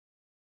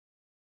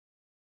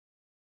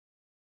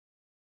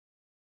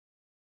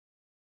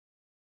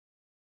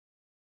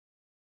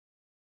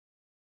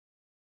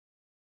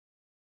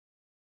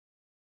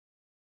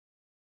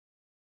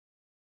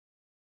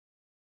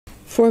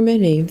For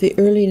many, the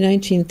early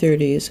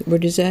 1930s were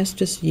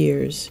disastrous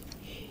years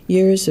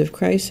of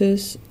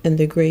crisis and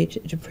the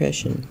Great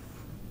Depression.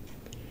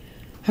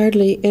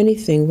 Hardly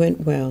anything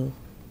went well.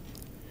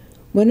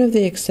 One of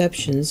the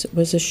exceptions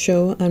was a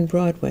show on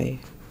Broadway.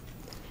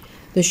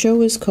 The show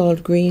was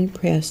called Green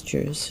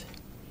Pastures.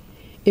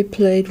 It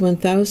played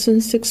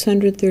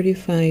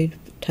 1,635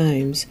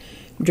 times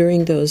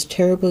during those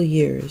terrible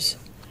years,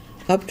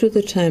 up to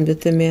the time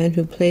that the man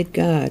who played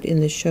God in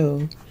the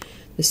show,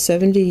 the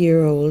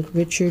 70-year-old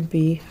Richard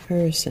B.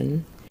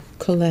 Harrison,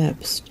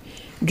 collapsed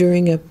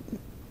during a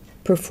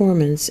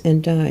performance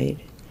and died.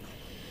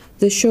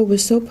 The show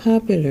was so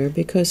popular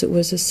because it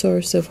was a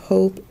source of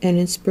hope and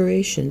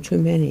inspiration to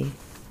many.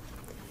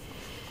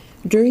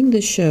 During the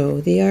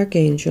show, the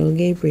Archangel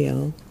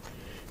Gabriel,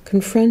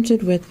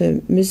 confronted with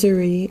the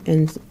misery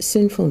and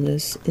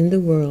sinfulness in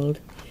the world,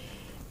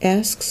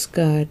 asks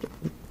God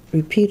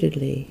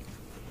repeatedly,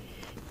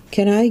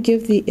 "Can I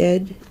give the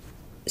Ed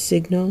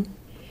signal?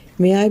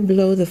 May I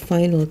blow the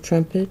final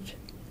trumpet?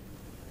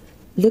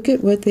 Look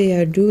at what they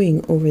are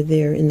doing over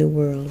there in the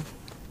world."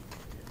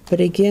 But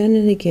again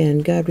and again,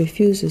 God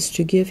refuses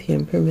to give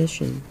him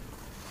permission.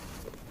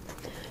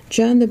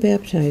 John the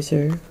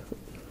Baptizer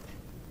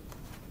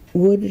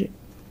would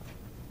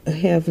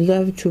have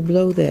loved to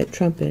blow that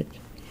trumpet.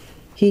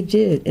 He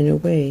did, in a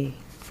way.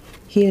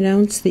 He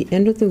announced the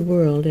end of the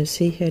world as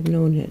he had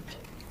known it,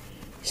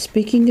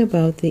 speaking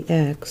about the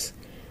axe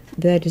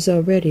that is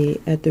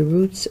already at the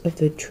roots of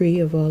the tree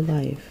of all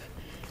life,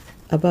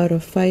 about a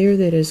fire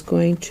that is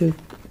going to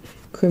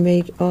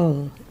cremate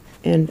all,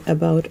 and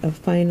about a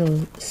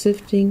final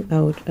sifting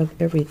out of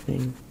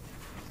everything.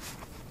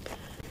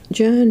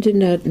 John did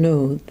not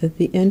know that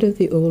the end of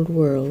the old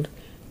world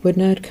would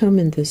not come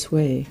in this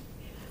way,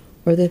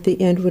 or that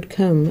the end would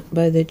come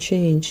by the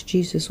change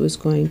Jesus was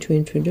going to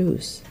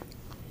introduce.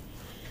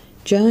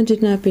 John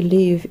did not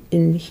believe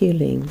in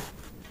healing.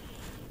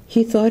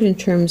 He thought in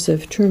terms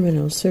of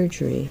terminal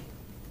surgery.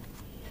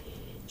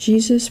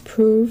 Jesus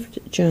proved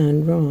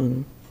John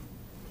wrong.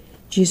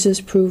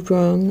 Jesus proved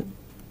wrong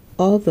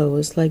all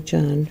those like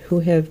John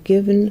who have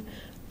given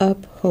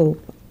up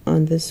hope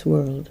on this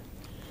world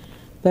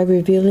by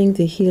revealing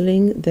the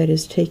healing that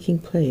is taking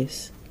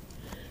place,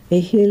 a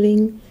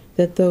healing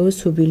that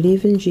those who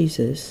believe in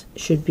Jesus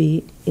should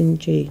be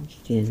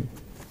engaged in.